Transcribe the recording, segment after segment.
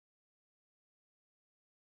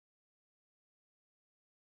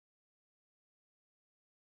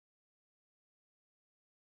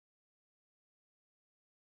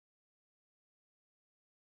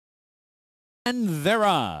And they're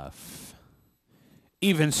off.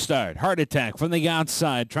 Even start. Heart Attack from the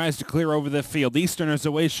outside. Tries to clear over the field. Easterners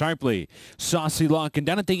away sharply. Saucy Lock. And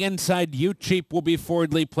down at the inside, You Cheap will be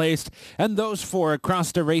forwardly placed. And those four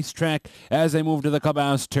across the racetrack as they move to the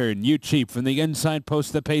clubhouse turn. You Cheap from the inside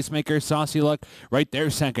post the pacemaker. Saucy Luck right there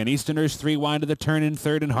second. Easterners 3 wide of the turn in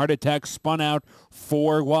third. And Heart Attack spun out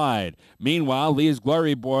 4 wide. Meanwhile, Lee's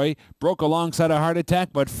Glory Boy broke alongside a Heart Attack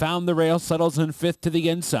but found the rail. Settles in fifth to the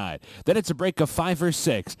inside. Then it's a break of 5 or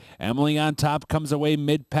 6. Emily on top comes away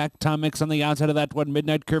mid-pack. Tom Mix on the outside of that one.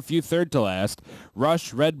 Midnight Curfew third to last.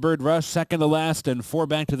 Rush, Redbird Rush second to last, and 4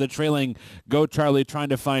 back to the trailing Go Charlie trying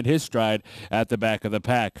to find his stride at the back of the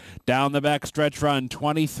pack. Down the back stretch run,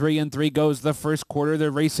 23-3 goes the first quarter.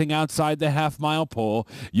 They're racing outside the half-mile pole.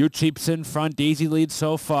 You Cheap's in front. Easy lead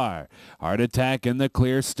so far. Heart Attack in the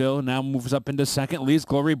clear still. Now moves up into second. Lee's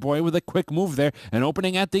Glory Boy with a quick move there. And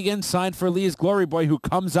opening at the inside for Lee's Glory Boy, who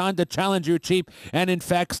comes on to challenge You Cheap and in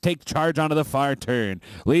fact take charge onto the far turn.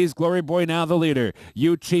 Lee's Glory Boy now the leader.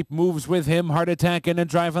 You Cheap moves with him. Heart Attack in a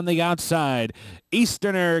drive on the outside.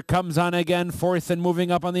 Easterner comes on again, fourth and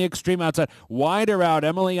moving up on the extreme outside. Wider out.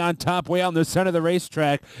 Emily on top, way out in the center of the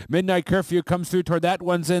racetrack. Midnight Curfew comes through toward that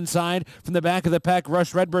one's inside. From the back of the pack,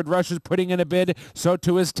 Rush, Redbird Rush is putting in a bid. So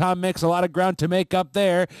too is Tom Mix. A lot of ground to make up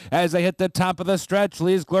there as they hit the top of the stretch.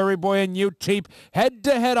 Lee's Glory Boy and You Cheap head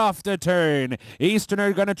to head off the turn.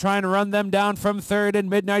 Easterner going to try and run them down from third, and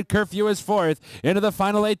Midnight Curfew is fourth. Into the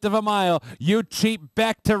final eighth of a mile. You Cheap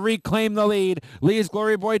back to reclaim the lead. Lee's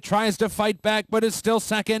Glory Boy tries to fight back, but is still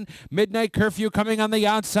second. Midnight Curfew coming on the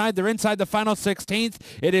outside. They're inside the final 16th.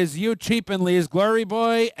 It is You Cheap and Lee's Glory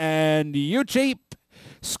Boy, and You Cheap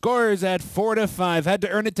scores at 4-5. Had to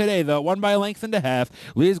earn it today, though. Won by a length and a half.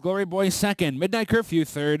 Lee's Glory Boy second. Midnight Curfew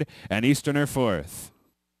third, and Easterner fourth.